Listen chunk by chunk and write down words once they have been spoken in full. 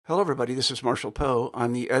Hello, everybody. This is Marshall Poe.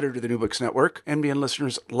 I'm the editor of the New Books Network. NBN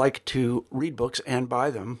listeners like to read books and buy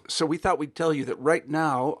them. So we thought we'd tell you that right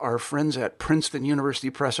now, our friends at Princeton University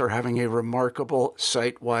Press are having a remarkable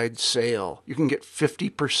site-wide sale. You can get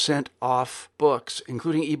 50% off books,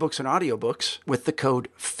 including ebooks and audiobooks, with the code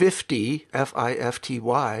 50,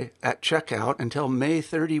 F-I-F-T-Y, at checkout until May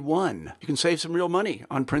 31. You can save some real money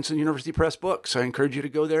on Princeton University Press books. I encourage you to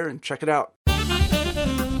go there and check it out.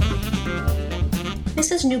 This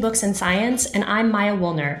is New Books in Science, and I'm Maya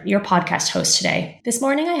Woolner, your podcast host today. This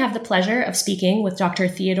morning, I have the pleasure of speaking with Dr.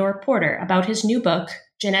 Theodore Porter about his new book,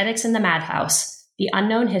 Genetics in the Madhouse: The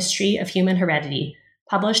Unknown History of Human Heredity,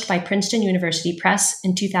 published by Princeton University Press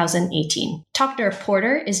in 2018. Dr.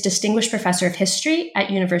 Porter is Distinguished Professor of History at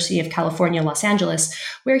University of California, Los Angeles,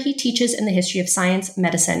 where he teaches in the history of science,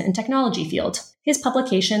 medicine, and technology field. His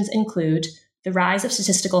publications include The Rise of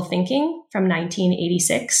Statistical Thinking from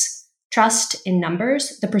 1986, Trust in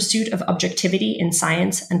Numbers, The Pursuit of Objectivity in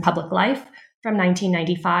Science and Public Life from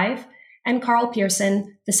 1995, and Carl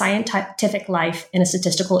Pearson, The Scientific Life in a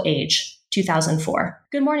Statistical Age, 2004.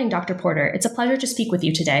 Good morning, Dr. Porter. It's a pleasure to speak with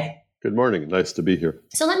you today. Good morning. Nice to be here.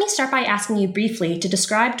 So let me start by asking you briefly to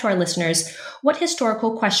describe to our listeners what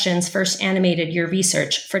historical questions first animated your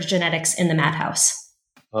research for Genetics in the Madhouse.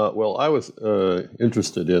 Well, I was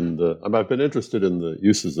interested in I've been interested in the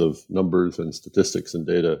uses of numbers and statistics and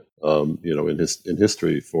data, in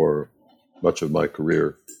history for much of my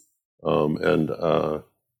career, and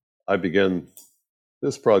I began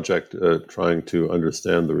this project trying to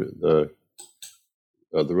understand the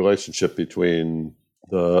relationship between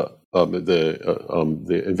the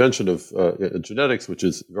invention of genetics, which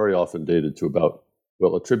is very often dated to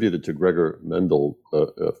attributed to Gregor Mendel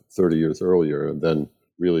 30 years earlier, and then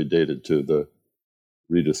really dated to the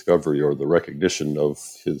rediscovery or the recognition of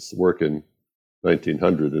his work in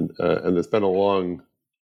 1900. And there's been a long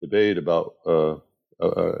debate about,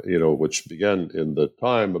 which began in the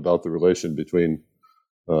time about the relation between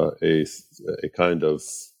a kind of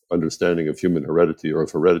understanding of human heredity or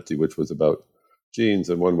of heredity, which was about genes,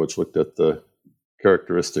 and one which looked at the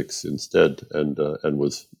characteristics instead and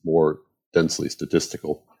was more densely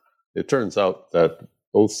statistical. It turns out that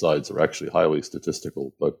both sides are actually highly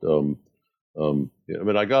statistical, but I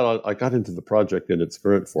got into the project in its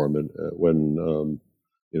current form, and when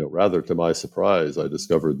rather to my surprise, I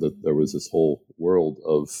discovered that there was this whole world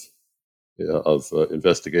of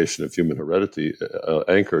investigation of human heredity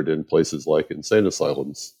anchored in places like insane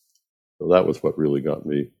asylums. So that was what really got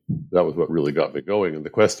me. That was what really got me going. And the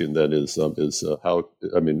question then is how?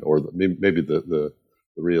 Maybe the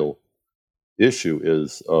real issue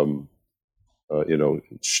is.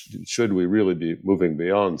 Should we really be moving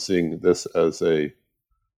beyond seeing this as a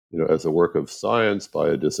work of science by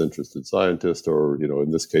a disinterested scientist, or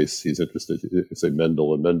in this case he's interested, say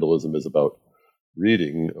Mendel, and Mendelism is about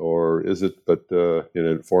reading, or is it? But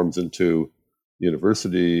it forms into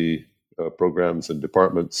university programs and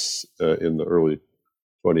departments in the early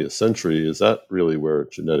 20th century. Is that really where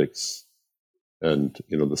genetics and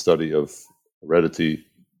the study of heredity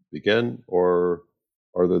began, or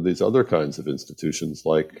are there these other kinds of institutions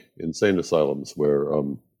like insane asylums where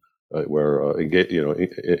engaged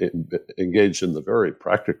in the very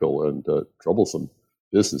practical and troublesome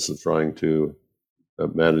business of trying to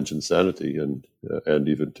manage insanity and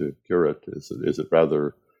even to cure it? Is it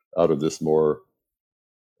rather out of this more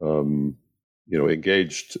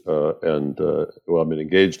engaged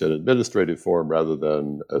engaged and administrative form rather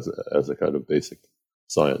than as a kind of basic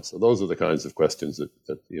science? So those are the kinds of questions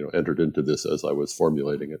that entered into this as I was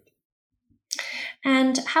formulating it.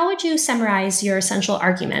 And how would you summarize your essential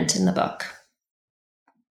argument in the book?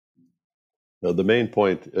 Now, the main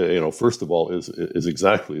point, first of all, is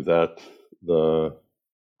exactly that the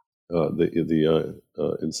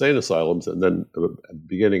insane asylums, and then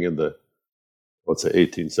beginning in the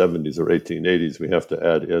 1870s or 1880s, we have to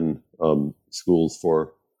add in schools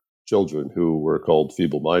for children who were called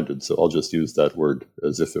feeble-minded. So I'll just use that word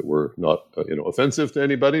as if it were not offensive to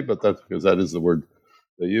anybody, but because that is the word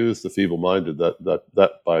they used, the feeble-minded.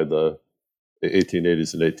 That by the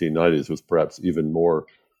 1880s and 1890s was perhaps even more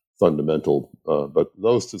fundamental. But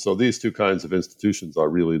these two kinds of institutions are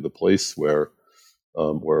really the place where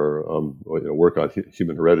work on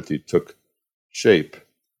human heredity took shape.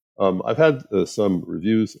 I've had some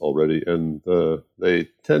reviews already, and they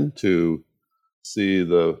tend to see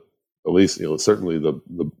certainly the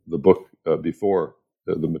book before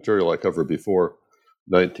the material I covered before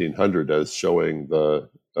 1900 as showing the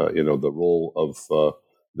role of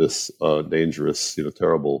this dangerous,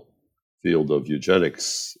 terrible field of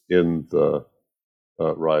eugenics in the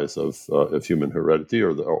rise of human heredity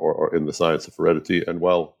or in the science of heredity. And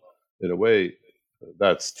while in a way,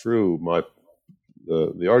 that's true.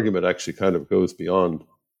 The argument actually kind of goes beyond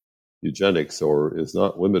eugenics, or is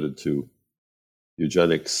not limited to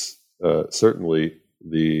eugenics. Certainly,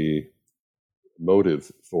 the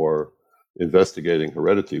motive for investigating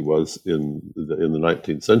heredity was in the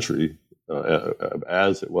 19th century,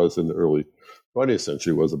 as it was in the early 20th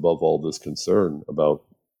century, was above all this concern about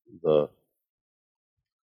the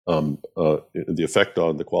effect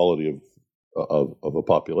on the quality of a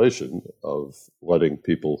population of letting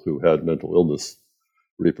people who had mental illness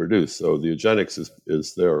reproduce. So the eugenics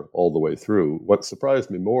is there all the way through. What surprised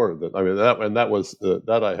me more that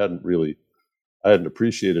I hadn't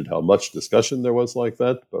appreciated how much discussion there was like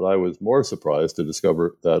that, but I was more surprised to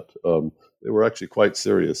discover that they were actually quite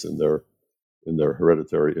serious in their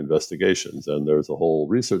hereditary investigations. And there's a whole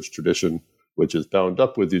research tradition which is bound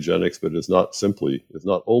up with eugenics, but is not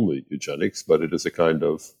only eugenics, but it is a kind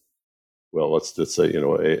of, well, let's just say,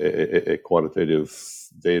 a quantitative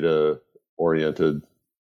data-oriented,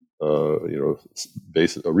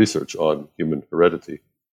 research on human heredity.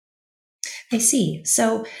 I see.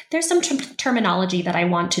 So there's some terminology that I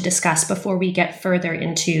want to discuss before we get further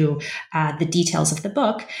into the details of the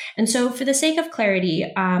book. And so for the sake of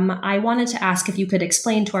clarity, I wanted to ask if you could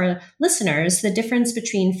explain to our listeners the difference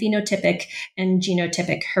between phenotypic and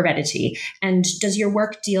genotypic heredity. And does your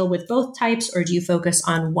work deal with both types, or do you focus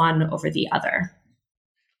on one over the other?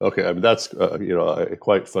 Okay, I mean, that's a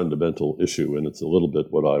quite fundamental issue, and it's a little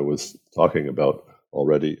bit what I was talking about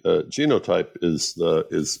already. Genotype is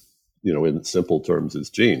in simple terms, is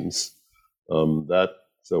genes.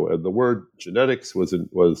 So the word genetics was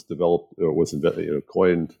developed, or was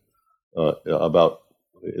coined about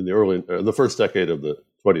in the first decade of the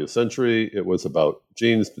 20th century. It was about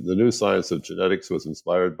genes. The new science of genetics was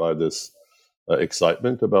inspired by this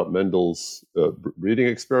excitement about Mendel's breeding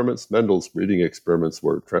experiments. Mendel's breeding experiments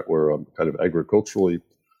were kind of agriculturally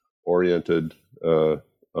oriented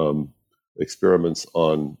experiments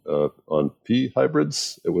on pea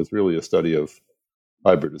hybrids. It was really a study of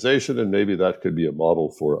hybridization, and maybe that could be a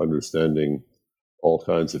model for understanding all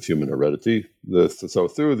kinds of human heredity. So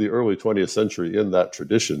through the early 20th century, in that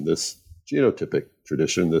tradition, this genotypic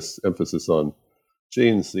tradition, this emphasis on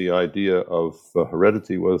genes, the idea of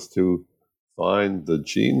heredity was to find the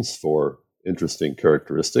genes for interesting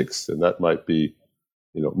characteristics, and that might be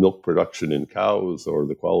milk production in cows, or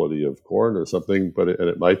the quality of corn, or something. But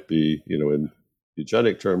it might be, in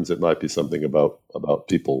eugenic terms, it might be something about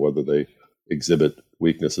people, whether they exhibit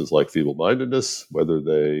weaknesses like feeble-mindedness, whether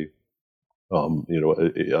they,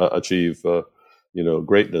 achieve,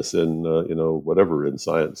 greatness in, whatever, in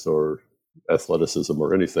science or athleticism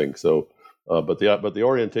or anything. So, but the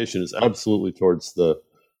orientation is absolutely towards the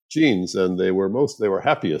genes, and they were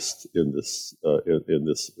happiest in this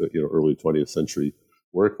early 20th century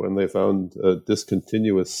work when they found a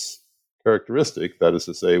discontinuous characteristic, that is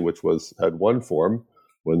to say, which had one form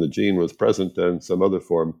when the gene was present and some other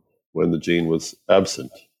form when the gene was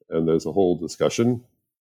absent. And there's a whole discussion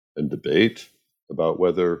and debate about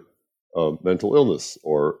whether mental illness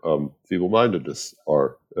or feeble-mindedness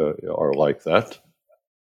are like that.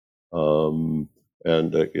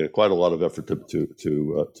 And quite a lot of effort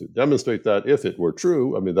to demonstrate that. If it were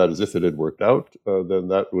true, I mean, that is, if it had worked out, then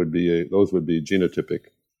those would be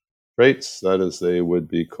genotypic traits. That is, they would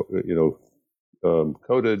be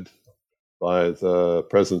coded by the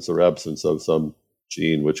presence or absence of some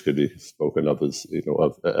gene, which could be spoken of as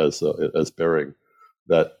as bearing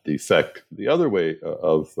that defect. The other way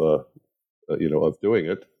of doing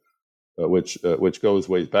it, which goes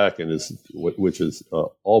way back and is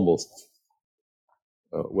almost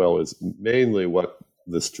is mainly what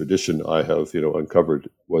this tradition I have uncovered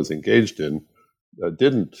was engaged in.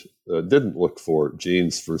 Didn't look for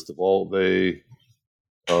genes. First of all, they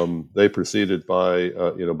proceeded by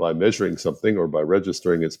measuring something or by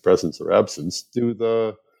registering its presence or absence.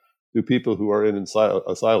 Do people who are in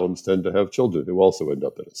asylums tend to have children who also end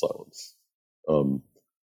up in asylums?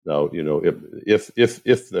 Now,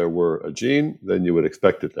 if there were a gene, then you would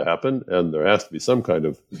expect it to happen, and there has to be some kind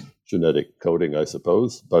of genetic coding, I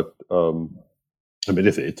suppose. But I mean,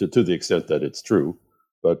 to the extent that it's true.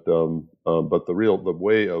 But the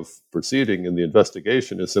way of proceeding in the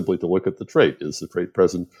investigation is simply to look at the trait. Is the trait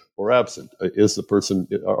present or absent? Is the person,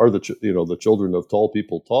 are the children of tall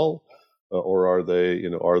people tall, or are they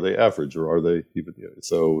average, or are they even?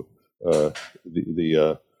 So the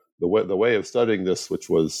way of studying this, which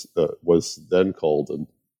was then called, and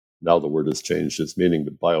now the word has changed its meaning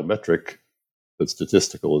to biometric, but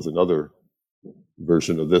statistical is another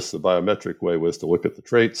version of this. The biometric way was to look at the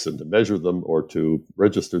traits and to measure them, or to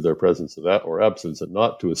register their presence or absence, and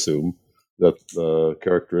not to assume that the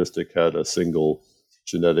characteristic had a single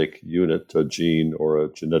genetic unit, a gene or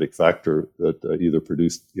a genetic factor that either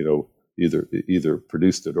produced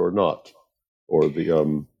it or not. Or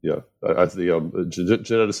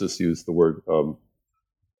geneticists use the word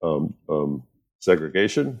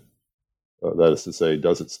segregation. That is to say,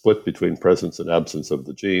 does it split between presence and absence of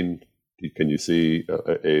the gene? Can you see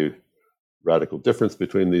a radical difference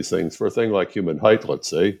between these things? For a thing like human height, let's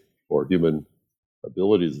say, or human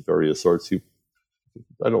abilities of various sorts,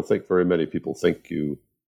 I don't think very many people think you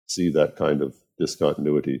see that kind of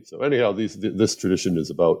discontinuity. So anyhow, this tradition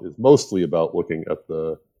is mostly about looking at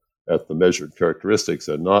the measured characteristics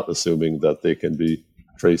and not assuming that they can be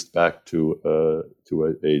traced back to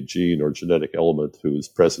a gene or genetic element whose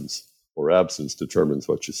presence or absence determines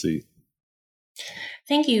what you see.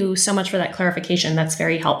 Thank you so much for that clarification. That's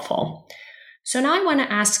very helpful. So now I want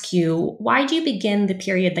to ask you, why do you begin the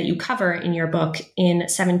period that you cover in your book in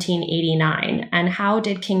 1789? And how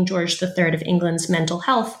did King George III of England's mental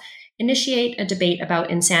health initiate a debate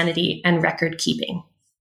about insanity and record keeping?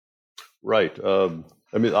 Right.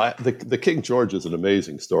 The King George is an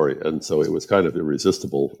amazing story, and so it was kind of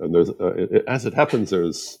irresistible. And as it happens,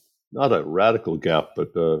 there's not a radical gap,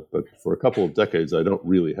 but for a couple of decades, I don't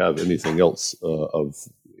really have anything else of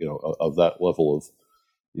that level of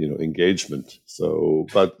engagement.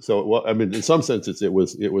 In some sense, it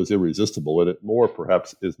was irresistible, and it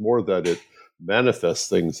is more that it manifests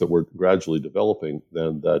things that were gradually developing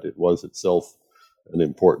than that it was itself an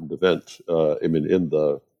important event.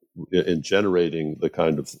 In generating the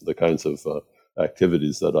kinds of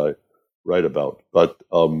activities that I write about, but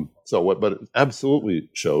it absolutely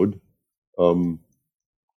showed.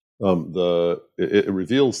 It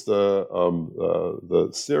reveals the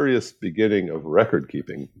serious beginning of record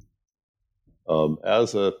keeping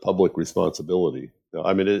as a public responsibility. Now,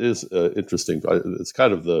 it is interesting. It's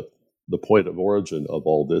kind of the point of origin of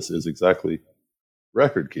all this is exactly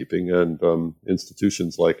record keeping, and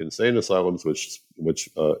institutions like insane asylums, which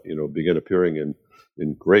begin appearing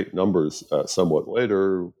in great numbers somewhat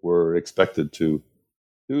later, were expected to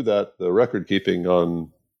do that. The record keeping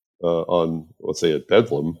on let's say at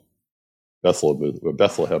Bethlehem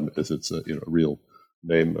is its real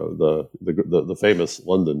name. The famous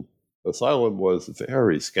London asylum was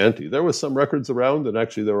very scanty. There was some records around, and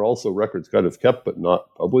actually there were also records kind of kept but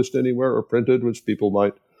not published anywhere or printed, which people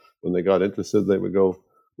might, when they got interested, they would go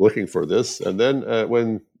looking for this. And then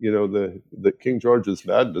when the King George's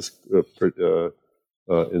madness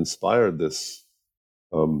inspired this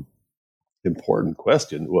important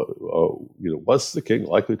question, was the king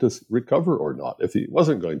likely to recover or not? If he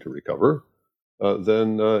wasn't going to recover,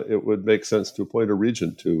 then it would make sense to appoint a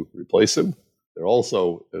regent to replace him. There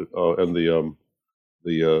also the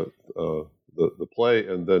play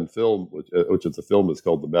and then film, which is the film is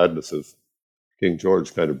called The Madness of King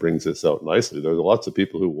George, kind of brings this out nicely. There are lots of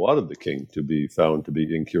people who wanted the king to be found to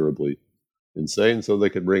be incurably insane, so they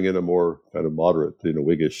could bring in a more kind of moderate,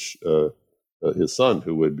 Whiggish his son,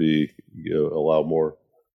 who would be allow more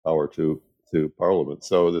power to Parliament.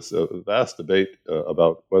 So this vast debate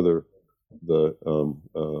about whether the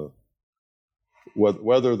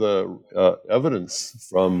evidence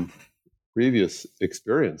from previous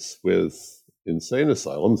experience with insane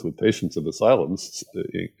asylums, with patients of asylums,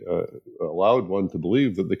 allowed one to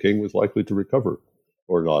believe that the king was likely to recover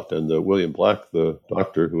or not. And William Black, the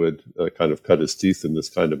doctor who had kind of cut his teeth in this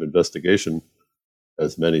kind of investigation,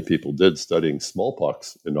 as many people did, studying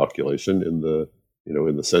smallpox inoculation in the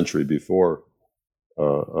century before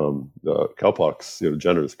cowpox,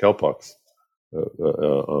 Jenner's cowpox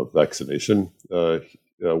vaccination,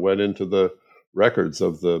 went into the records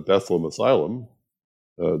of the Bethlehem Asylum.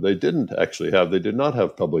 They did not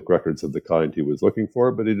have public records of the kind he was looking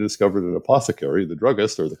for, but he discovered an apothecary, the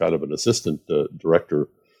druggist, or the kind of an assistant director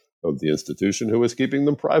of the institution, who was keeping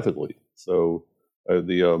them privately. So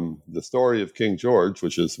the story of King George,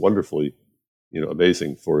 which is wonderfully,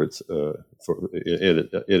 amazing for its in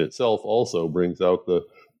itself, also brings out the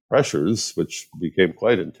pressures, which became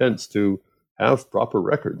quite intense, to have proper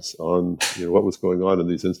records on what was going on in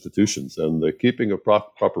these institutions, and the keeping of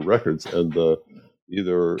proper records, and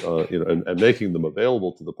and making them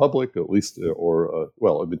available to the public, at least, to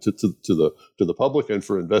the public and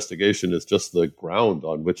for investigation, is just the ground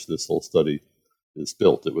on which this whole study is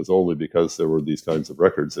built. It was only because there were these kinds of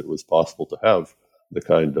records that it was possible to have the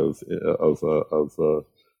kind of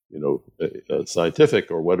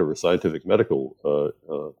scientific or whatever scientific medical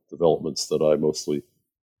developments that I mostly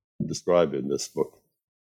describe in this book.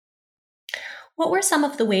 What were some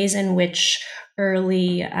of the ways in which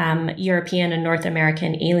early European and North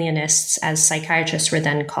American alienists, as psychiatrists were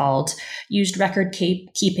then called, used record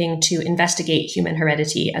keeping to investigate human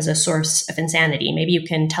heredity as a source of insanity? Maybe you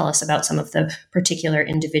can tell us about some of the particular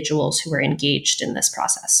individuals who were engaged in this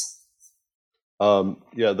process.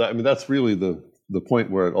 That's really the point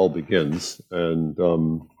where it all begins. And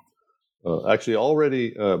actually,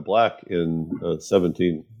 already Black in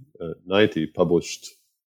 1790 published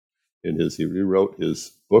he rewrote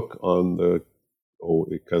his book on the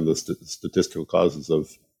statistical causes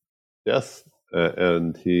of death,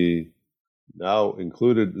 and he now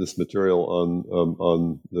included this material on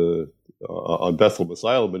Bethlehem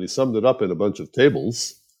Asylum, and he summed it up in a bunch of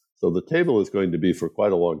tables. So the table is going to be for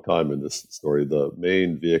quite a long time in this story the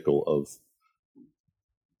main vehicle of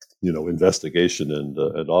investigation and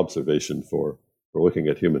observation for looking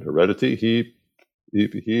at human heredity. He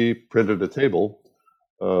printed a table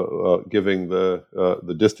giving the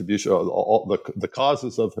distribution of all the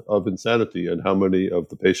causes of insanity and how many of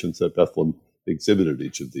the patients at Bethlehem exhibited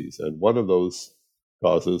each of these. And one of those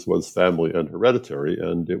causes was family and hereditary,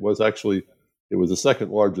 and it was the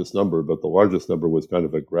second largest number, but the largest number was kind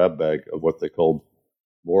of a grab bag of what they called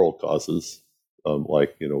moral causes,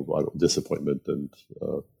 like disappointment and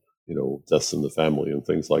deaths in the family and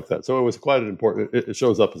things like that. So it was quite an important. It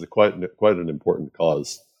shows up as quite an important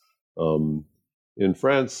cause. In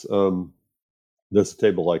France, there's a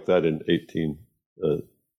table like that in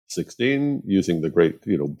 1816, using the great,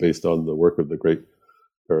 based on the work of the great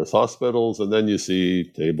Paris hospitals, and then you see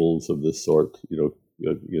tables of this sort,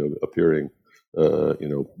 appearing,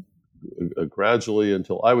 gradually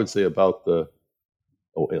until I would say about the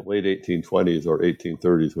late 1820s or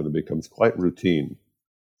 1830s when it becomes quite routine.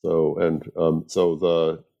 So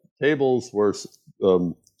the tables were.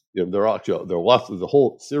 There are lots of the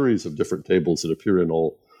whole series of different tables that appear in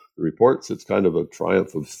all the reports. It's kind of a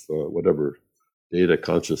triumph of whatever data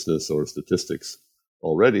consciousness or statistics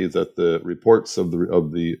already, that the reports of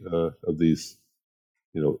these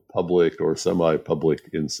public or semi-public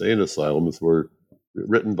insane asylums were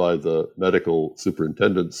written by the medical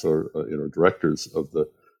superintendents or directors of the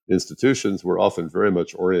institutions, were often very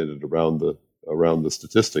much oriented around the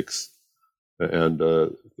statistics. And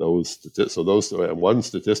one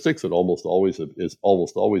statistics that almost always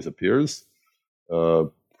appears,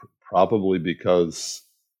 probably because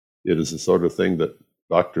it is the sort of thing that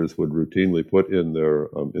doctors would routinely put in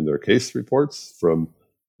their case reports from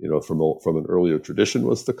an earlier tradition,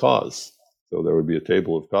 was the cause. So there would be a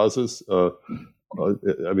table of causes. They're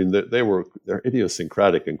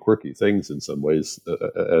idiosyncratic and quirky things in some ways,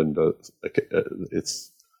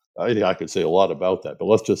 I think I could say a lot about that, but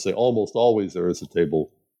let's just say almost always there is a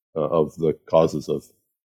table of the causes of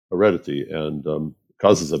heredity, and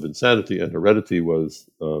causes of insanity, and heredity was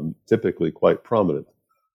typically quite prominent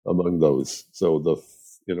among those. So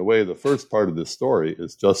in a way, the first part of this story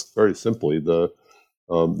is just very simply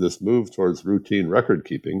this move towards routine record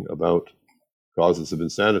keeping about causes of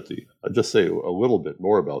insanity. I'll just say a little bit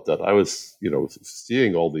more about that. I was,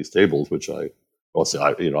 seeing all these tables, which I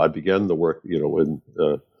began the work, in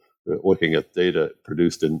looking at data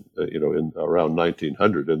produced in around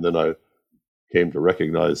 1900, and then I came to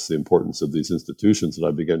recognize the importance of these institutions, and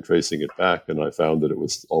I began tracing it back, and I found that it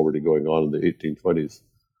was already going on in the 1820s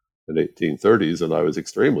and 1830s, and I was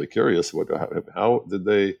extremely curious how did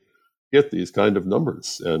they get these kind of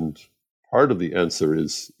numbers? And part of the answer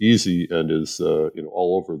is easy and is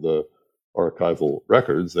all over the archival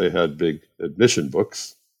records. They had big admission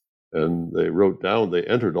books, and they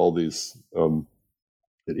entered all these.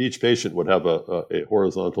 And each patient would have a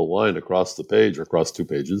horizontal line across the page or across two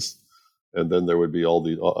pages, and then there would be a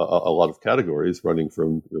lot of categories running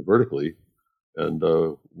from vertically, and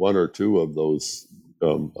one or two of those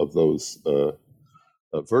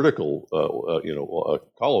vertical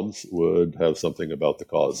columns would have something about the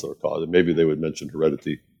cause or cause. Maybe they would mention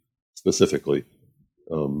heredity specifically,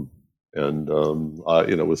 so I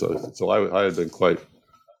had been quite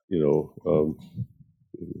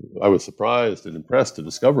I was surprised and impressed to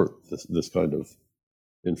discover this kind of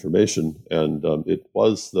information, and it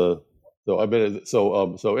was so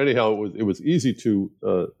anyhow it was easy to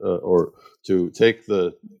take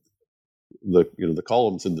the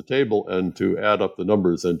columns in the table and to add up the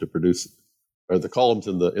numbers and to produce, or the columns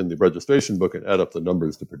in the registration book and add up the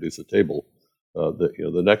numbers to produce a table.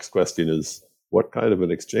 The next question is, what kind of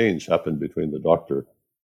an exchange happened between the doctor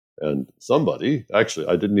and somebody? Actually,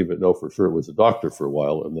 I didn't even know for sure it was a doctor for a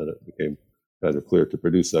while, and then it became kind of clear to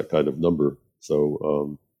produce that kind of number.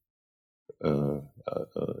 So,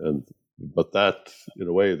 but that, in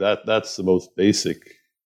a way, that's the most basic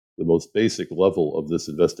level of this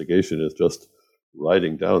investigation, is just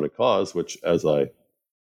writing down a cause, which, as I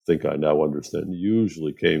think I now understand,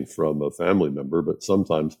 usually came from a family member, but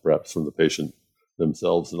sometimes perhaps from the patient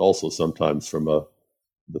themselves, and also sometimes from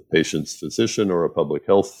the patient's physician or a public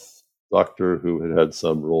health doctor who had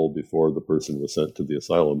some role before the person was sent to the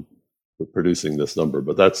asylum for producing this number.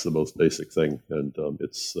 But that's the most basic thing, and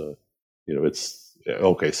it's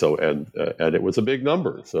okay. So and it was a big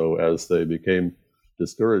number. So as they became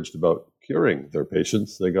discouraged about curing their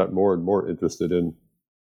patients, they got more and more interested in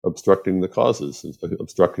obstructing the causes,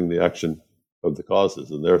 obstructing the action of the causes.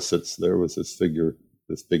 And there was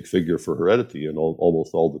this big figure for heredity in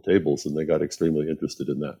almost all the tables, and they got extremely interested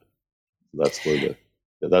in that.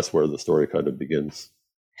 That's where the story kind of begins.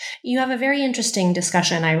 You have a very interesting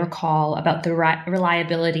discussion, I recall, about the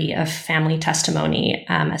reliability of family testimony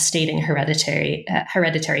as stating hereditary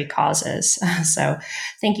causes. So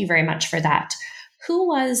thank you very much for that. Who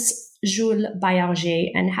was Jules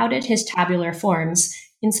Baillarger, and how did his tabular forms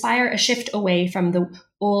inspire a shift away from the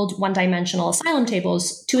old one-dimensional asylum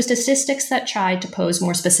tables to statistics that tried to pose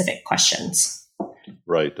more specific questions?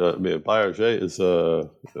 Right. Baillarger is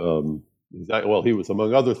he was,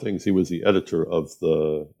 among other things, he was the editor of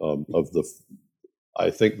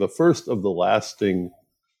I think the first of the lasting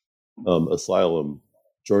asylum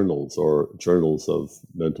journals, or journals of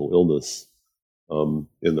mental illness,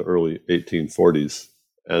 in the early 1840s,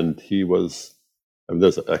 and he was. I mean,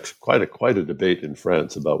 there's quite a debate in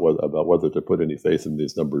France about whether to put any faith in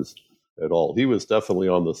these numbers at all. He was definitely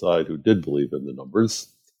on the side who did believe in the numbers,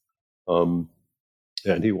 and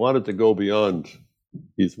he wanted to go beyond.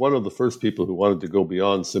 He's one of the first people who wanted to go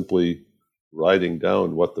beyond simply writing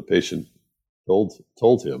down what the patient told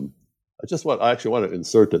him. I actually want to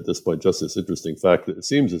insert at this point just this interesting fact that it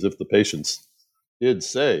seems as if the patients did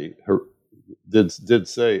say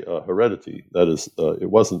heredity. That is, it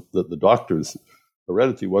wasn't that the doctors.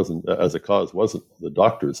 Heredity wasn't, as a cause, wasn't the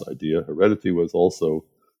doctor's idea. Heredity was also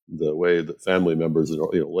the way that family members and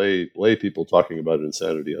lay people talking about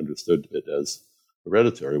insanity understood it as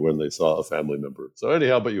hereditary when they saw a family member. So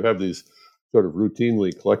anyhow, but you have these sort of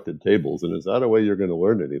routinely collected tables, and is that a way you're going to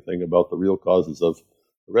learn anything about the real causes of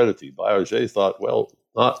heredity? Baillarger thought, well,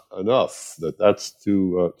 not enough. That's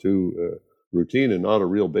too routine and not a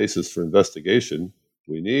real basis for investigation.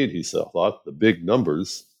 We need, he thought, the big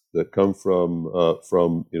numbers that come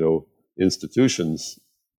from institutions.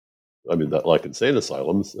 I mean, that like insane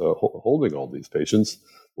asylums holding all these patients.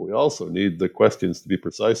 But we also need the questions to be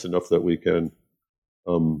precise enough that we can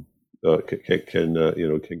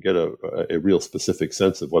get a real specific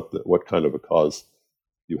sense of what kind of a cause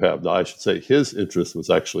you have. Now, I should say his interest was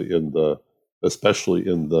actually especially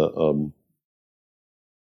in the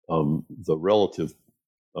relative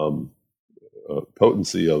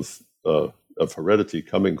potency of heredity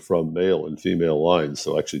coming from male and female lines.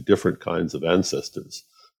 So actually different kinds of ancestors,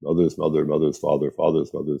 mother's mother, mother's father,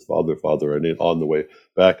 father's mother's father, father, and on the way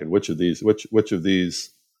back. And which of these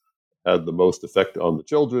had the most effect on the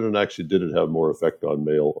children, and actually did it have more effect on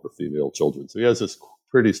male or female children? So he has this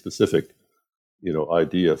pretty specific,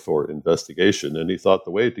 idea for investigation. And he thought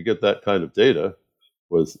the way to get that kind of data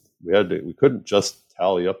was we couldn't just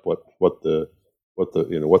tally up what the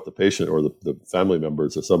patient or the family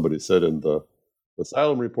members or somebody said in the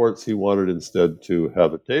asylum reports. He wanted instead to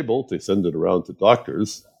have a table to send it around to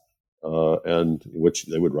doctors, and in which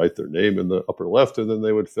they would write their name in the upper left, and then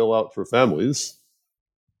they would fill out for families,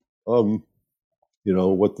 what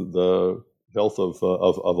the health of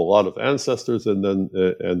a lot of ancestors, and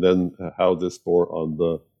then how this bore on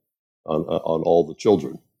all the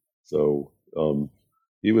children. So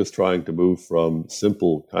he was trying to move from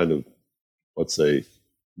simple kind of, let's say,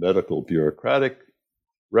 medical bureaucratic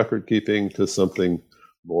record keeping to something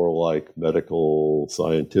more like medical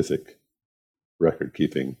scientific record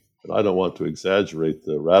keeping. And I don't want to exaggerate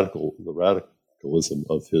the radicalism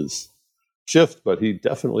of his shift, but he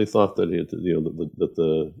definitely thought that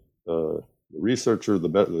the researcher,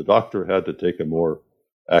 the doctor, had to take a more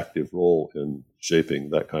active role in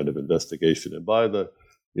shaping that kind of investigation. And by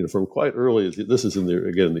from quite early, this is in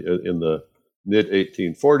the mid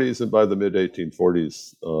 1840s, and by the mid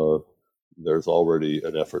 1840s, there's already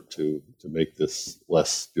an effort to make this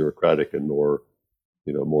less bureaucratic and more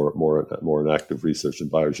an active research.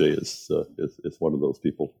 And Baillarger is one of those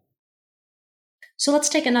people. So let's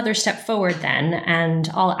take another step forward then, and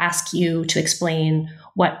I'll ask you to explain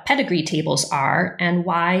what pedigree tables are and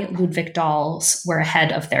why Ludwig Dahls were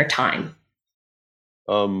ahead of their time.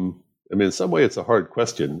 In some way, it's a hard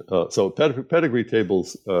question. So pedigree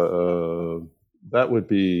tables, that would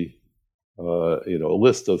be, a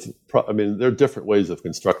list of, there are different ways of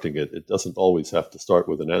constructing it. It doesn't always have to start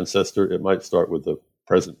with an ancestor. It might start with the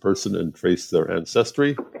present person and trace their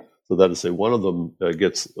ancestry. So that is, say, one of them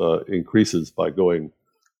increases by going,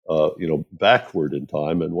 backward in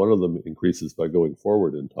time, and one of them increases by going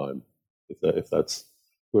forward in time. If that's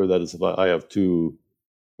clear, that is, if I have 2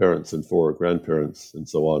 parents and 4 grandparents and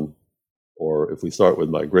so on, or if we start with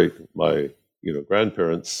my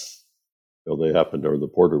grandparents, they happened, or the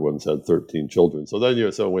Porter ones had 13 children. So then we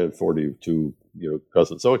had 42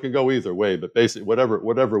 cousins. So it can go either way, but basically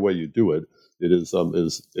whatever way you do it, it is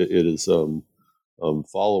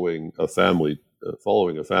following a family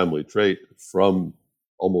trait from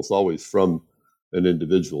almost always from an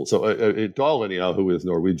individual. So Dahl, anyhow, who is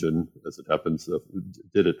Norwegian, as it happens,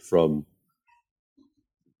 did it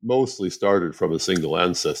mostly started from a single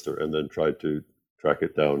ancestor and then tried to track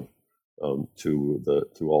it down to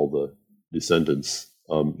all the descendants.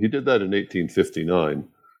 He did that in 1859.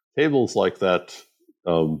 Tables like that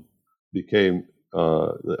began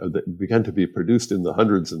to be produced in the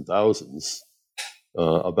hundreds and thousands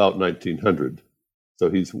about 1900. So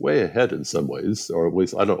he's way ahead in some ways, or at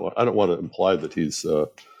least I don't want to imply that he's that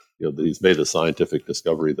he's made a scientific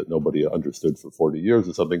discovery that nobody understood for 40 years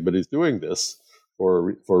or something. But he's doing this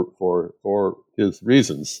for his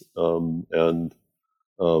reasons, and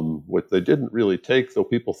what they didn't really take, though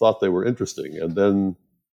people thought they were interesting. And then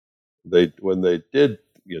when they did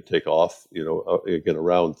take off, again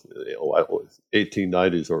around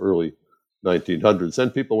 1890s or early 1900s, then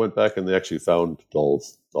people went back and they actually found Dahl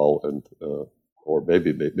and or maybe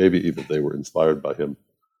even they were inspired by him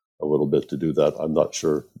a little bit to do that. I'm not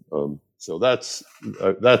sure. So that's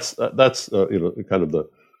kind of the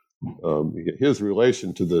his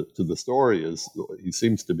relation to the story is he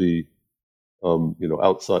seems to be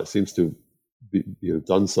outside, seems to be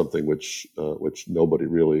done something which nobody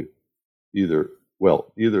really either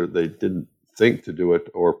they didn't think to do it,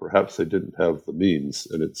 or perhaps they didn't have the means.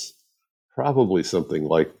 And it's probably something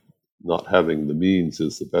like not having the means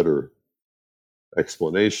is the better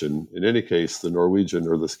explanation. In any case, the Norwegian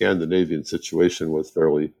or the Scandinavian situation was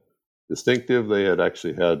fairly distinctive. They had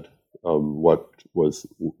actually had what was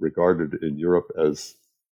regarded in Europe as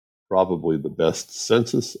probably the best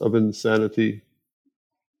census of insanity.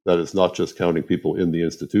 That is not just counting people in the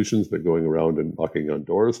institutions, but going around and knocking on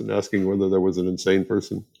doors and asking whether there was an insane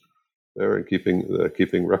person there, and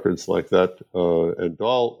keeping records like that. And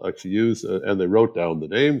Dahl actually used, and they wrote down the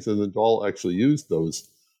names, and then Dahl actually used those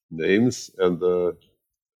names and a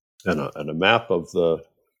map of the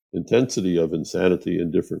intensity of insanity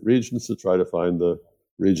in different regions to try to find the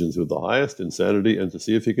regions with the highest insanity and to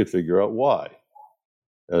see if he could figure out why.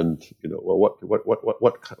 And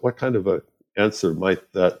what kind of a answer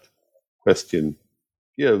might that question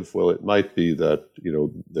give? Well, it might be that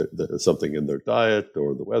there's something in their diet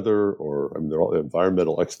or the weather, or their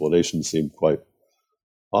environmental explanations seem quite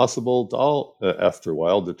possible. Dahl, after a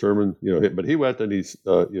while, determined, but he went and he's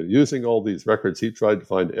using all these records. He tried to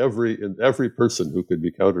find every person who could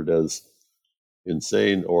be counted as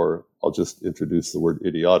insane, or I'll just introduce the word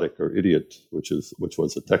idiotic or idiot, which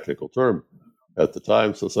was a technical term at the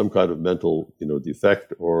time. So some kind of mental,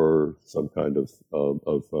 defect, or some kind of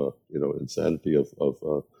insanity of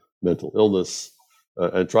mental illness,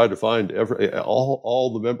 and try to find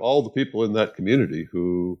all the people in that community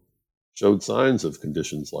who showed signs of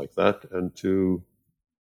conditions like that, and to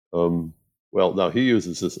now he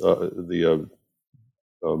uses this a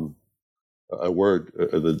word.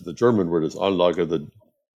 The German word is Anlage. The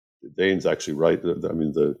Danes actually write.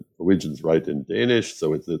 The Norwegians write in Danish,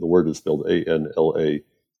 so the word is spelled Anlaeg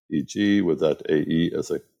with that AE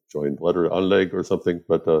as a joined letter, Anleg or something.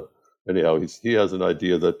 But anyhow, he has an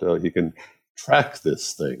idea that he can track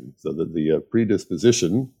this thing, so that the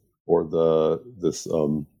predisposition or this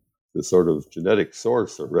sort of genetic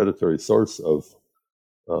source, or hereditary source of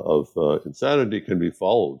insanity can be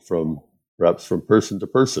followed perhaps from person to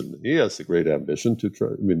person. He has a great ambition to try.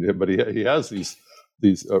 But he has these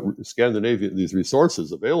Scandinavian, these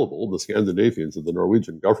resources available. The Scandinavians and the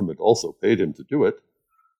Norwegian government also paid him to do it,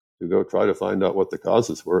 to go try to find out what the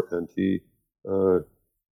causes were. And he in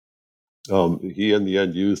the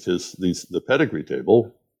end used the pedigree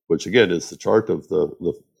table, which again is the chart of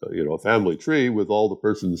the family tree with all the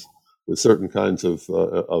persons with certain kinds of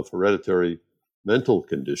hereditary mental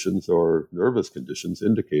conditions or nervous conditions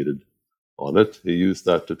indicated on it. He used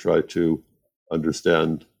that to try to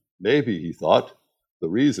understand. Maybe he thought the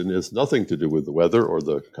reason is nothing to do with the weather or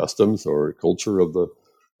the customs or culture of the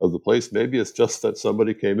place. Maybe it's just that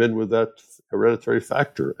somebody came in with that hereditary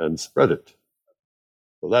factor and spread it.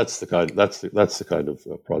 So that's the kind of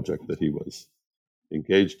project that he was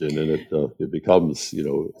engaged in, and it becomes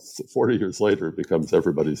 40 years later, it becomes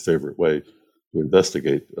everybody's favorite way to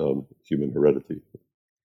investigate human heredity.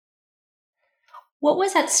 What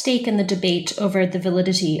was at stake in the debate over the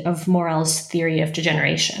validity of Morel's theory of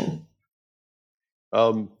degeneration?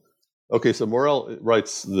 Okay, so Morel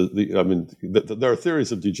writes there are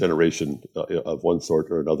theories of degeneration of one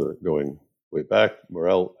sort or another going way back.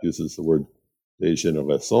 Morel uses the word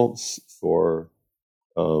dégénérescence for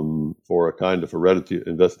a kind of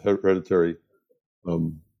hereditary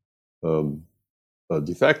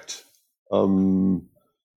defect.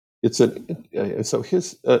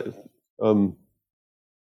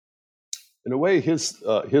 In a way,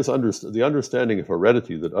 the understanding of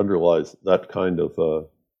heredity that underlies that kind of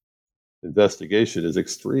investigation is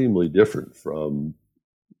extremely different from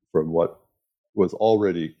what was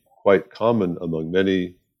already quite common among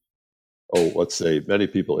many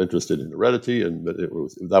people interested in heredity, and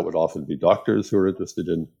that would often be doctors who are interested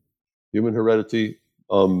in human heredity.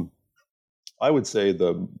 I would say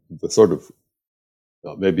the sort of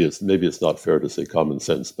maybe it's not fair to say common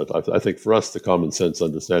sense, but I think for us the common sense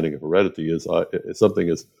understanding of heredity is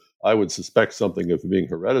I would suspect something of being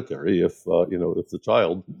hereditary if the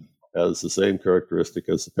child has the same characteristic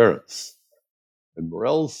as the parents. And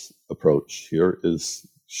Morel's approach here is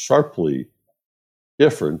sharply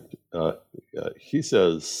different. He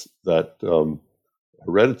says that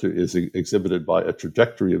heredity is exhibited by a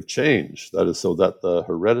trajectory of change. That is, so that the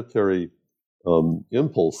hereditary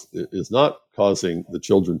impulse is not causing the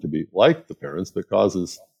children to be like the parents, but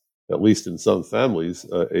causes, at least in some families,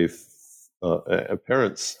 a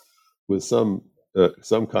parents with some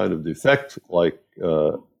kind of defect, like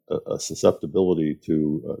a susceptibility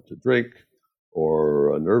to drink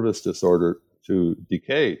or a nervous disorder, to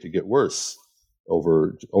decay, to get worse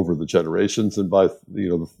over the generations, and by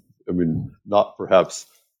not perhaps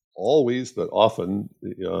always, but often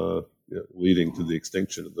leading to the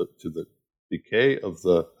extinction to the decay of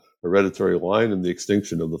the hereditary line and the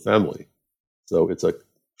extinction of the family. So it's a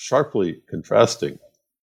sharply contrasting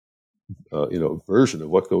version of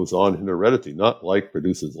what goes on in heredity. Not like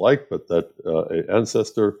produces like, but that an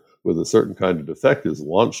ancestor with a certain kind of defect is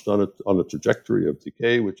launched on a trajectory of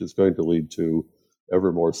decay, which is going to lead to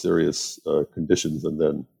ever more serious conditions, and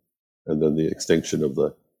then the extinction of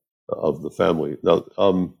the family. Now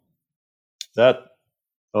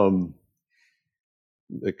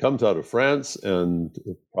it comes out of France, and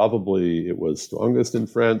probably it was strongest in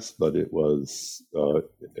France, but it was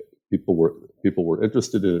people were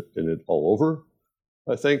interested in it all over,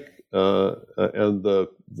 I think, and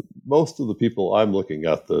most of the people I'm looking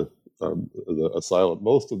at,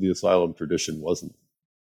 most of the asylum tradition wasn't.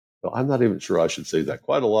 Well, I'm not even sure I should say that.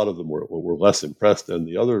 Quite a lot of them were less impressed, and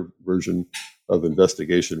the other version of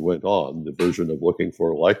investigation went on, the version of looking for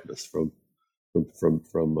a likeness from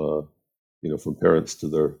parents to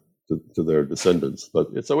their descendants. But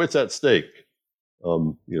it's at stake.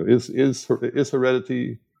 Is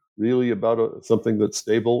heredity really about something that's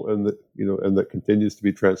stable and that continues to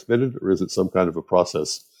be transmitted, or is it some kind of a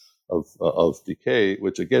process of decay,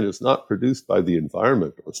 which again is not produced by the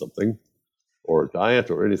environment or something, or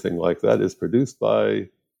diet or anything like that, is produced by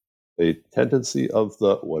a tendency of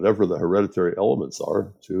whatever the hereditary elements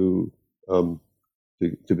are to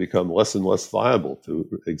become less and less viable,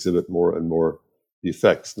 to exhibit more and more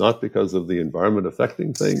defects, not because of the environment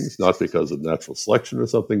affecting things, not because of natural selection or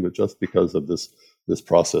something, but just because of this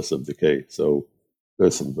process of decay. So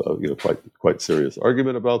there's some quite serious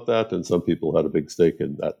argument about that, and some people had a big stake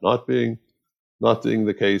in that not being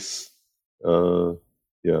the case.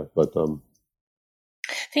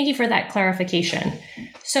 Thank you for that clarification.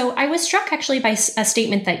 So I was struck actually by a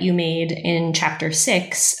statement that you made in Chapter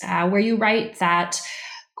 6, where you write that,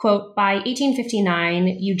 quote, by 1859,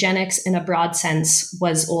 eugenics in a broad sense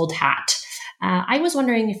was old hat. I was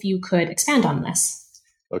wondering if you could expand on this.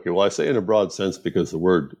 Okay, well, I say in a broad sense because the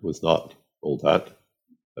word was not old hat,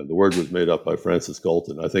 and the word was made up by Francis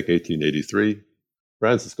Galton, I think 1883.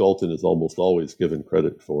 Francis Galton is almost always given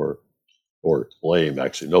credit for, or blame,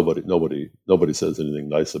 actually. Nobody says anything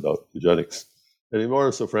nice about eugenics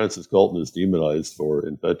anymore. So Francis Galton is demonized for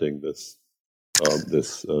inventing this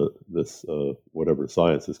whatever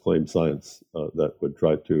science, this claimed science that would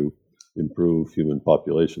try to improve human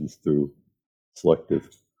populations through selective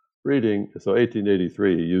breeding. So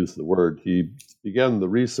 1883, he used the word. He began the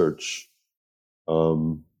research.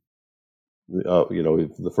 The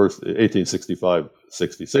first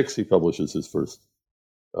 1865-66, he publishes his first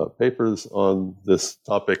papers on this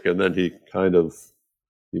topic, and then he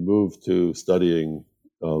moved to studying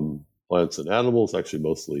plants and animals, actually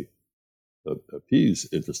mostly peas,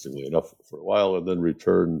 interestingly enough, for a while, and then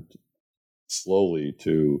returned slowly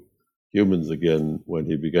to humans again when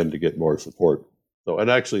he began to get more support.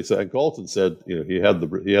 And Galton said, he had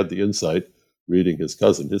the insight reading his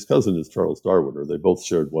cousin. His cousin is Charles Darwin, or they both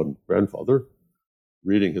shared one grandfather.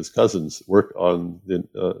 Reading his cousin's work on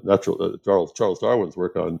Charles Darwin's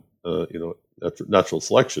work on natural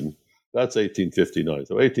selection. That's 1859.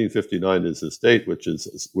 So 1859 is his date, which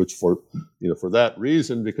for that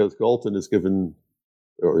reason, because Galton is given,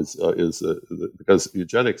 or because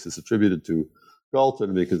eugenics is attributed to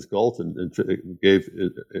Galton, because Galton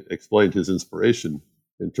explained his inspiration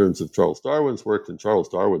in terms of Charles Darwin's work, and Charles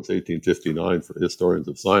Darwin's 1859 for historians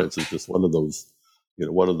of science is just one of those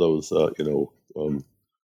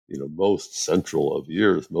most central of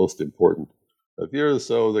years, most important of years.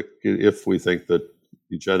 So that if we think that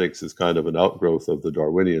eugenics is kind of an outgrowth of the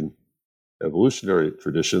Darwinian evolutionary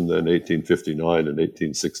tradition, then 1859 and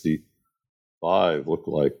 1865 look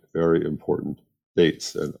like very important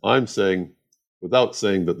dates. And I'm saying, without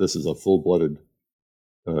saying that this is a full-blooded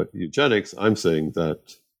eugenics, I'm saying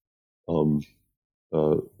that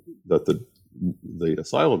that the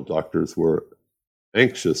asylum doctors were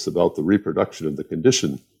anxious about the reproduction of the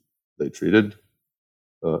condition they treated,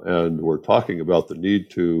 and were talking about the need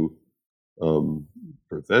to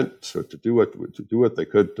prevent, or to do what they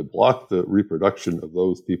could to block the reproduction of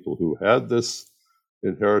those people who had this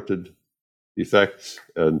inherited defect,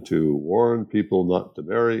 and to warn people not to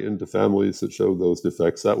marry into families that showed those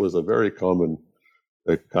defects. That was a very common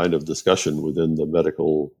kind of discussion within the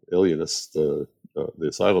medical alienists, the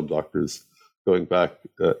asylum doctors, going back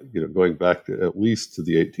at least to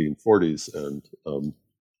the 1840s, and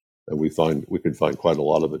we can find quite a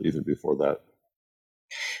lot of it even before that.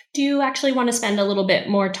 Do you actually want to spend a little bit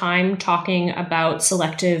more time talking about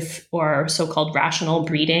selective or so-called rational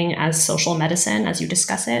breeding as social medicine as you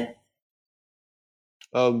discuss it?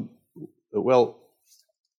 Well,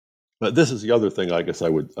 this is the other thing I guess I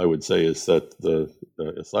would say is that the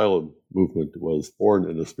asylum movement was born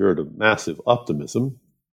in a spirit of massive optimism.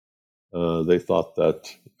 They thought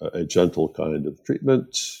that a gentle kind of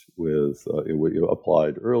treatment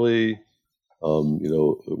applied early,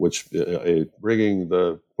 which putting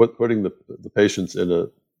the patients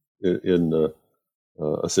in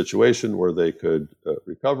a situation where they could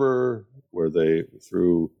recover, where they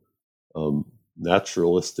through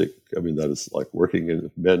naturalistic, that is like working in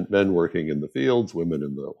men working in the fields, women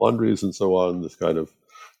in the laundries, and so on. This kind of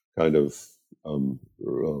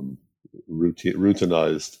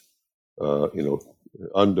routinized,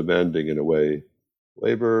 undemanding in a way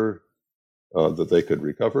labor that they could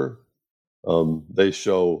recover. They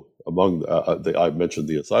show I mentioned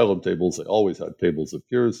the asylum tables. They always had tables of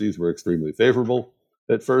cures. These were extremely favorable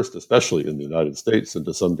at first, especially in the United States and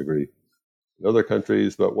to some degree in other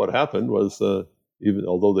countries. But what happened was, even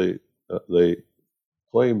although they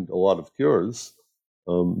claimed a lot of cures,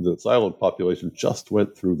 the asylum population just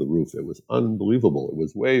went through the roof. It was unbelievable. It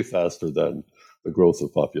was way faster than the growth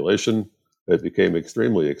of population. It became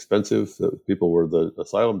extremely expensive. The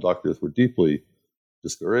asylum doctors were deeply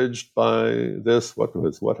discouraged by this.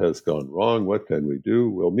 What has gone wrong? What can we do?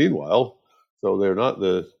 Well, meanwhile, so they're not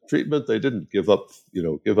the treatment. They didn't give up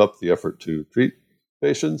the effort to treat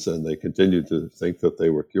patients, and they continued to think that they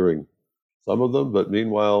were curing some of them. But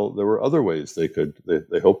meanwhile, there were other ways they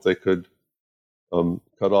hoped they could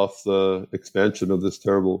cut off the expansion of this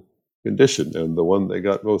terrible condition. And the one they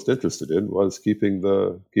got most interested in was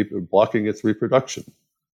blocking its reproduction.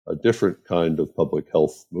 A different kind of public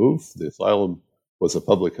health move. The asylum was a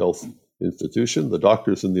public health institution. The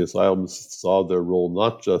doctors in the asylums saw their role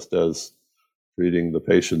not just as treating the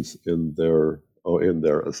patients in their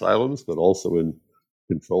asylums, but also in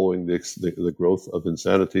controlling the growth of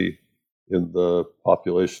insanity in the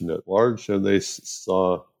population at large. And they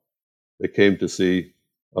came to see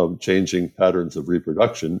changing patterns of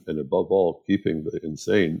reproduction, and above all, keeping the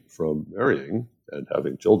insane from marrying and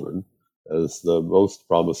having children as the most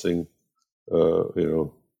promising,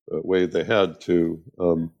 way they had to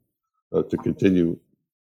continue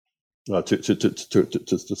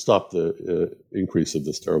to stop the increase of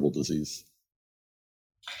this terrible disease.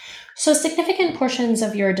 So significant portions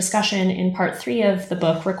of your discussion in part 3 of the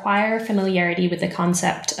book require familiarity with the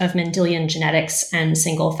concept of Mendelian genetics and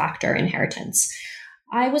single factor inheritance.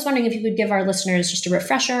 I was wondering if you could give our listeners just a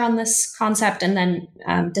refresher on this concept, and then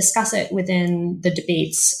discuss it within the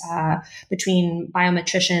debates between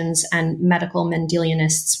biometricians and medical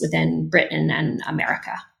Mendelianists within Britain and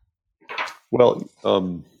America. Well,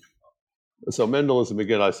 so Mendelism,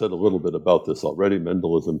 again, I said a little bit about this already.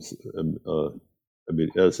 Mendelism,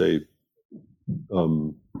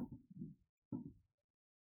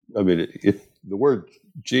 if the word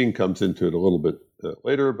gene comes into it a little bit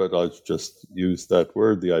later, but I'll just use that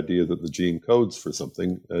word, the idea that the gene codes for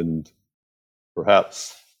something, and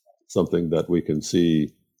perhaps something that we can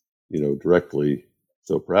see directly.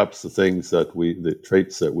 So perhaps the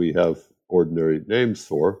traits that we have ordinary names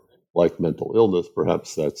for, like mental illness,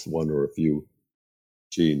 perhaps that's one or a few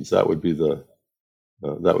genes. That would be the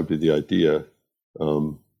idea.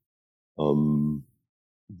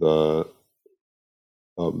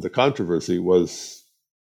 The controversy was,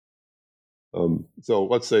 so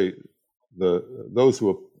let's say those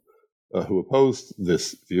who opposed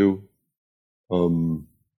this view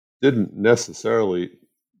didn't necessarily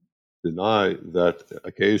deny that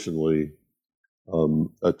occasionally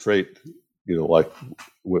a trait, like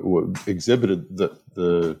exhibited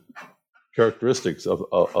the characteristics of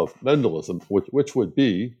Mendelism, which would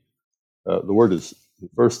be, the word is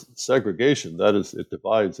first segregation. That is, it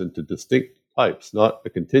divides into distinct types, not a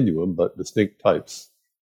continuum, but distinct types.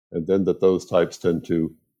 And then that those types tend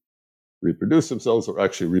to reproduce themselves, or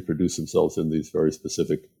actually reproduce themselves in these very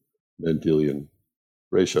specific Mendelian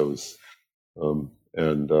ratios. And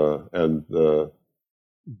the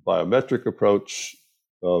biometric approach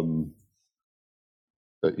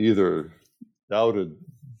either doubted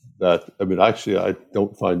that. I mean, actually, I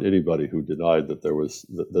don't find anybody who denied that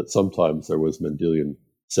that sometimes there was Mendelian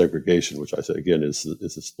segregation, which I say again is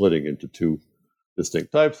a splitting into two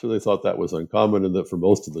distinct types. So they thought that was uncommon, and that for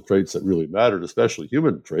most of the traits that really mattered, especially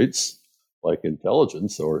human traits like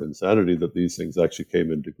intelligence or insanity, that these things actually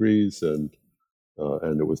came in degrees, and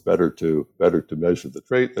it was better to measure the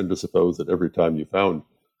trait than to suppose that every time you found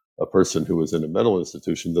a person who was in a mental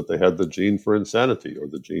institution that they had the gene for insanity or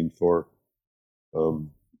the gene for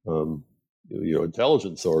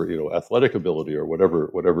intelligence or athletic ability or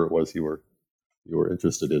whatever it was you were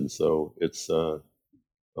interested in. So it's the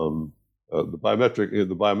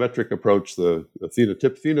biometric approach. The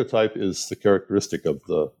phenotype is the characteristic of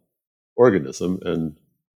the organism, and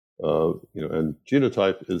and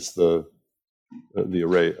genotype is the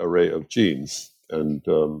array of genes. And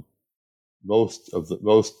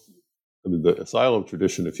the asylum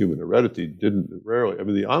tradition of human heredity rarely. I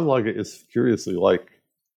mean, the Anlage is curiously like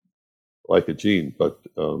a gene, but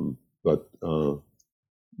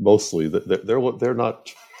mostly they're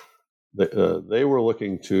not. They were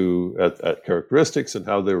looking at characteristics and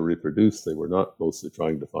how they were reproduced. They were not mostly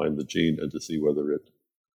trying to find the gene and to see whether it,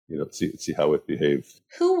 see how it behaved.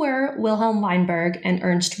 Who were Wilhelm Weinberg and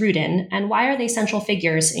Ernst Rudin, and why are they central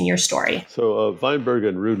figures in your story? So Weinberg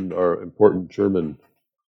and Rudin are important German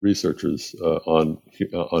researchers on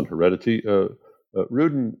heredity.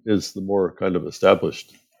 Rudin is the more kind of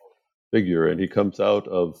established figure, and he comes out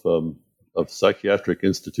of psychiatric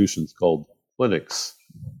institutions called clinics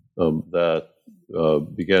that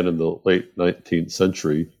began in the late 19th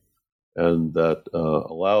century, and that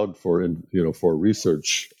allowed for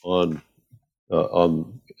research on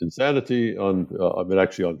insanity, on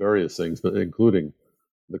various things, but including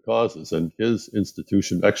the causes. And his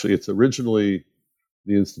institution, actually, it's originally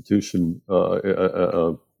the institution.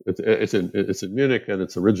 It's in Munich, and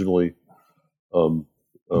it's originally an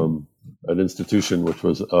institution which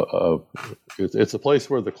was it's a place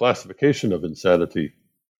where the classification of insanity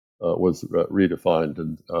was redefined,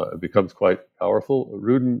 and it becomes quite powerful.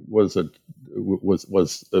 Rudin became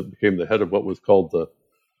the head of what was called the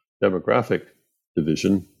demographic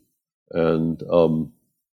division, and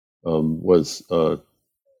was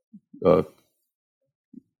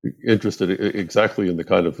interested exactly in the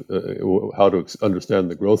kind of how to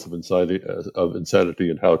understand the growth of insanity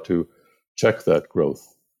and how to check that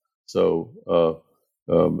growth. So,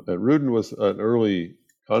 and Rudin was an early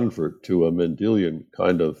convert to a Mendelian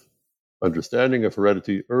kind of understanding of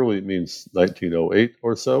heredity. Early means 1908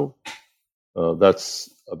 or so.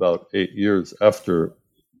 That's about 8 years after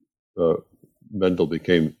Mendel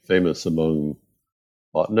became famous among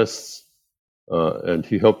botanists, and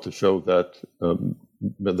he hoped to show that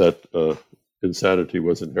insanity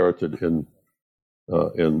was inherited in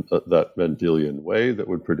that Mendelian way that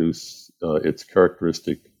would produce its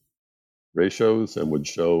characteristic ratios, and would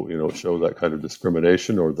show that kind of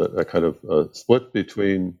discrimination, or that kind of split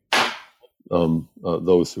between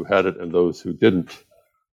those who had it and those who didn't.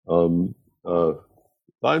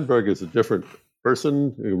 Weinberg is a different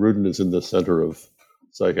person. Rudin is in the center of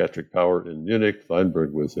psychiatric power in Munich.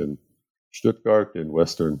 Weinberg was in Stuttgart in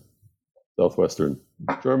southwestern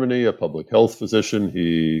Germany, a public health physician.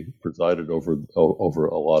 He presided over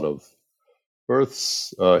a lot of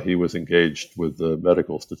births. He was engaged with the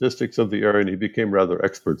medical statistics of the area, and he became rather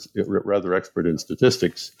expert in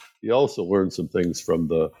statistics. He also learned some things from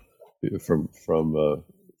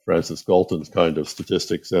Francis Galton's kind of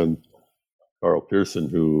statistics, and Karl Pearson,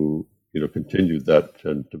 who continued that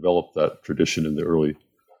and developed that tradition in the early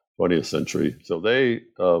 20th century. So they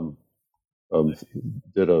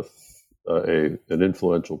did a an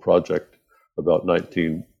influential project about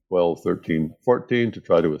 1912, 13, 14 to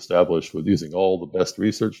try to establish, with using all the best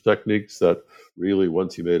research techniques, that really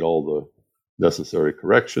once you made all the necessary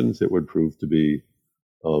corrections, it would prove to be,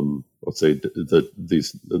 let's say,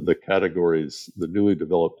 the categories, the newly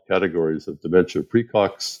developed categories of dementia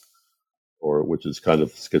praecox, or which is kind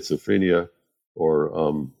of schizophrenia,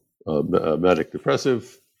 or manic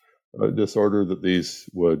depressive disorder, that these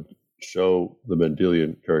would show the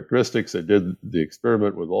Mendelian characteristics. They did the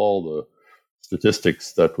experiment with all the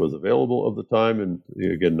statistics that was available of the time, and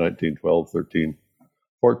again 1912, 13,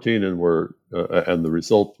 14, and the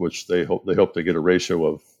result, which they hope to get a ratio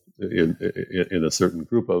of in a certain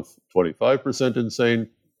group of 25% insane,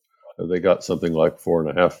 they got something like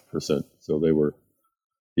 4.5%. So they were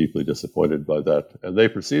deeply disappointed by that, and they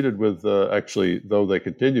proceeded with actually, though they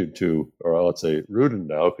continued to, or let's say Rudin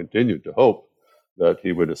now continued to hope that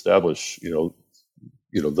he would establish,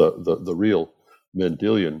 the real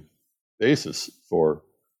Mendelian basis for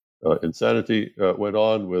insanity, went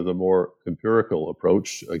on with a more empirical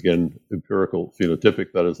approach, again, empirical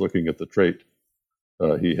phenotypic, that is looking at the trait.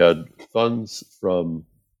 He had funds from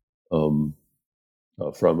a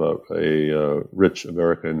rich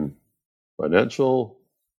American financial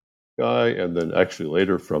guy, and then actually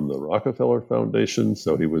later from the Rockefeller Foundation.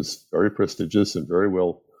 So he was very prestigious and very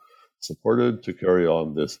well supported to carry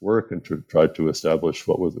on this work and to try to establish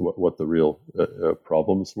what the real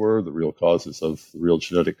problems were, the real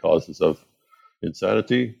genetic causes of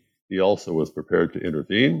insanity. He also was prepared to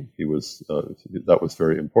intervene. That was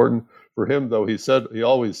very important for him, though. He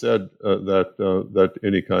always said that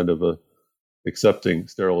any kind of accepting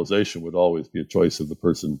sterilization would always be a choice of the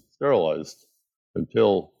person sterilized,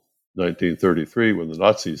 until 1933, when the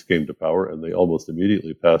Nazis came to power, and they almost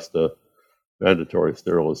immediately passed a mandatory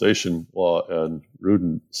sterilization law, and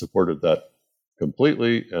Rudin supported that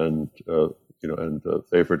completely, and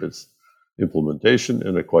favored its implementation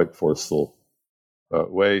in a quite forceful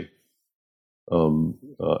way.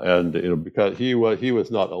 Because he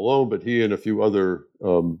was not alone, but he and a few other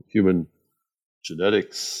human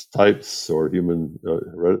genetics types, or human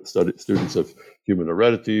students of human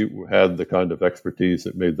heredity, had the kind of expertise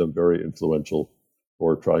that made them very influential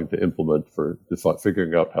for trying to implement,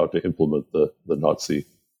 figuring out how to implement the Nazi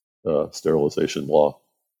sterilization law.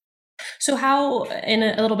 So how, in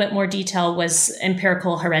a little bit more detail, was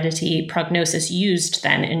empirical heredity prognosis used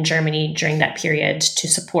then in Germany during that period to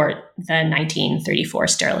support the 1934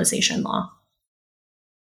 sterilization law?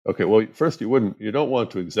 Okay, well, first, you don't want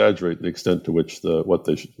to exaggerate the extent to which what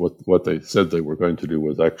they said they were going to do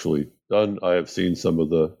was actually done. I have seen some of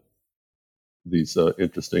these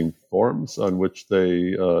interesting forms on which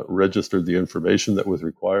they registered the information that was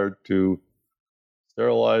required to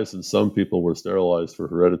sterilize, and some people were sterilized for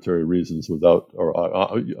hereditary reasons without, or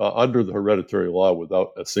under the hereditary law,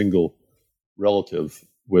 without a single relative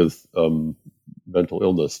with mental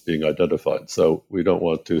illness being identified. So we don't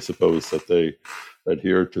want to suppose that they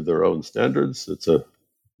adhere to their own standards. It's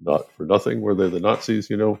not for nothing were they the Nazis,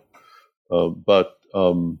 but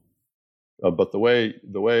the way.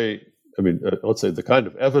 I mean, let's say the kind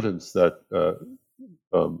of evidence that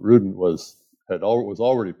Rudin was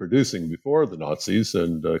already producing before the Nazis,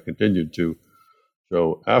 and continued to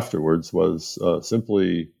show afterwards, was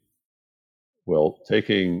simply,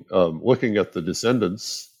 looking at the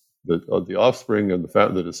descendants, the offspring and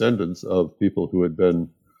the descendants of people who had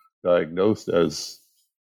been diagnosed as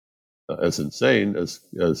insane, as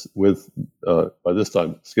with by this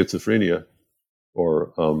time schizophrenia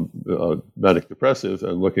or manic depressive,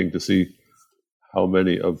 and looking to see how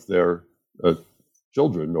many of their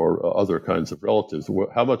children or other kinds of relatives,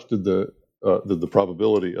 how much did the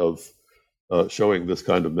probability of showing this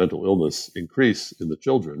kind of mental illness increase in the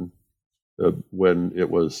children when it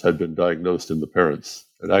had been diagnosed in the parents.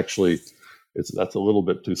 And actually, that's a little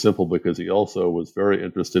bit too simple, because he also was very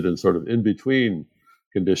interested in sort of in between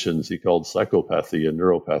conditions he called psychopathy and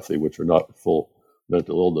neuropathy, which are not full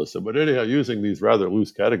mental illness. But anyhow, using these rather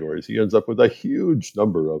loose categories, he ends up with a huge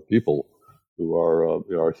number of people who are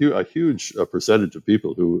a huge percentage of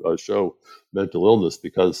people who show mental illness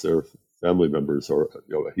because their family members, or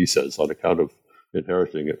he says, on account of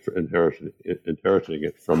inheriting it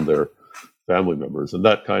from their family members. And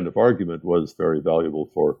that kind of argument was very valuable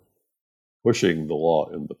for pushing the law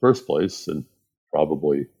in the first place, and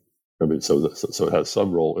probably, so it has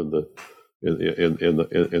some role in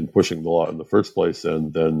pushing the law in the first place,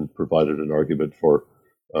 and then provided an argument for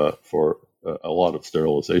a lot of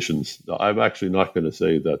sterilizations. Now, I'm actually not going to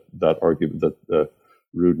say that argument that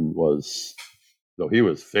Rudin was, though he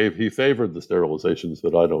favored the sterilizations,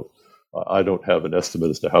 but I don't I don't have an estimate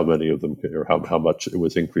as to how many of them or how much it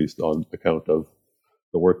was increased on account of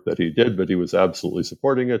the work that he did, but he was absolutely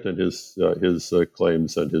supporting it, and his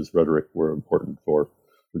claims and his rhetoric were important for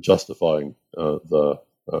justifying the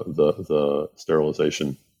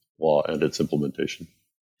sterilization law and its implementation.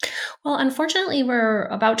 Well, unfortunately, we're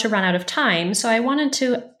about to run out of time, so I wanted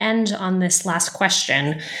to end on this last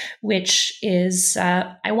question, which is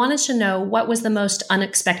I wanted to know, what was the most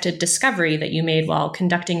unexpected discovery that you made while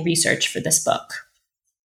conducting research for this book?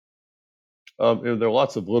 There are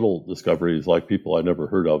lots of little discoveries, like people I never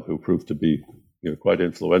heard of who proved to be quite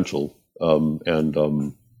influential.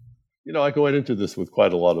 I go into this with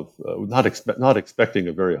quite a lot of not expecting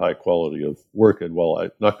a very high quality of work. And while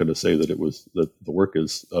I'm not going to say that the work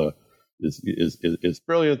is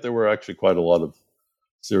brilliant, there were actually quite a lot of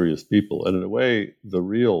serious people. And in a way,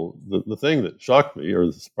 the thing that shocked me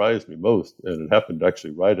or surprised me most, and it happened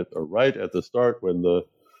actually right at the start when the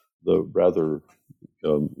rather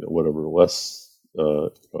less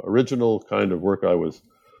original kind of work I was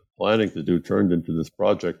planning to do turned into this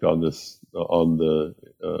project on the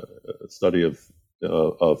study of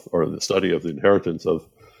the inheritance of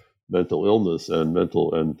mental illness and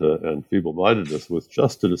mental and feeble-mindedness, was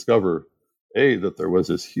just to discover that there was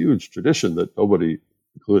this huge tradition that nobody,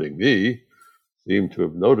 including me, seemed to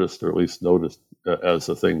have noticed, or at least noticed as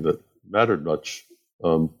a thing that mattered much,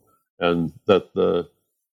 and that the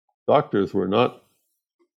doctors were not,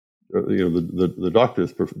 the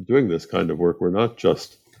doctors doing this kind of work were not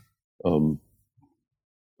just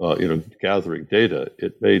gathering data.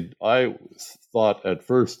 I thought at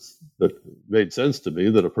first that made sense to me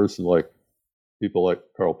that a person like people like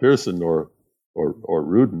Karl Pearson or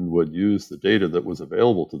Rudin would use the data that was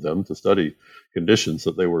available to them to study conditions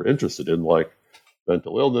that they were interested in, like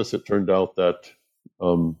mental illness. It turned out that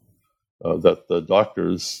that the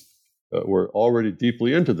doctors were already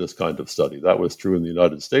deeply into this kind of study. That was true in the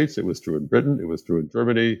United States. It was true in Britain. It was true in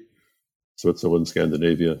Germany, Switzerland,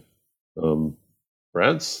 Scandinavia,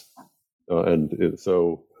 France, that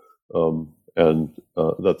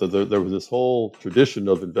there was this whole tradition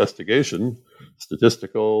of investigation,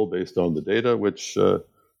 statistical, based on the data, which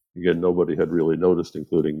again nobody had really noticed,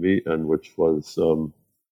 including me, and which was a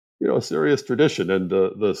serious tradition. And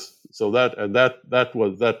that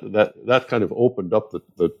kind of opened up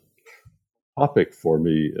the topic for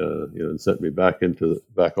me, and sent me back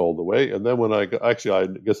all the way. And then when I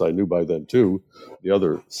guess I knew by then too, the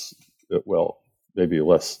other, maybe a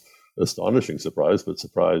less astonishing surprise, but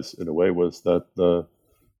surprise in a way, was that that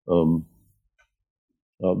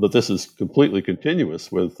this is completely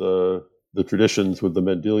continuous with the traditions, with the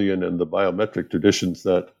Mendelian and the biometric traditions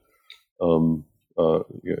that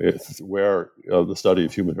where the study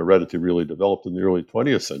of human heredity really developed in the early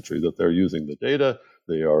 20th century. That they're using the data,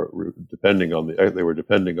 they were depending on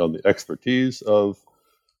the expertise of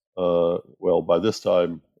by this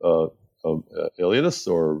time alienists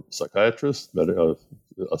or psychiatrists,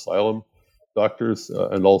 asylum doctors,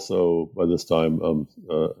 and also by this time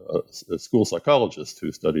school psychologists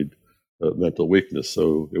who studied mental weakness.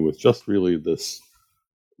 So it was just really this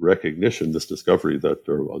recognition, this discovery that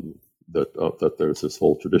there's this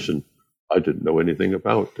whole tradition I didn't know anything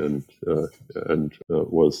about, and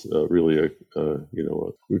was really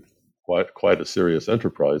quite a serious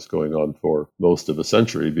enterprise going on for most of a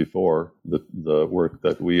century before the work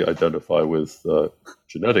that we identify with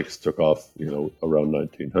genetics took off, around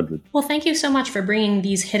 1900. Well, thank you so much for bringing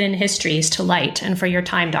these hidden histories to light, and for your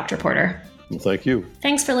time, Dr. Porter. Well, thank you.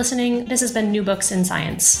 Thanks for listening. This has been New Books in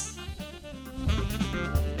Science.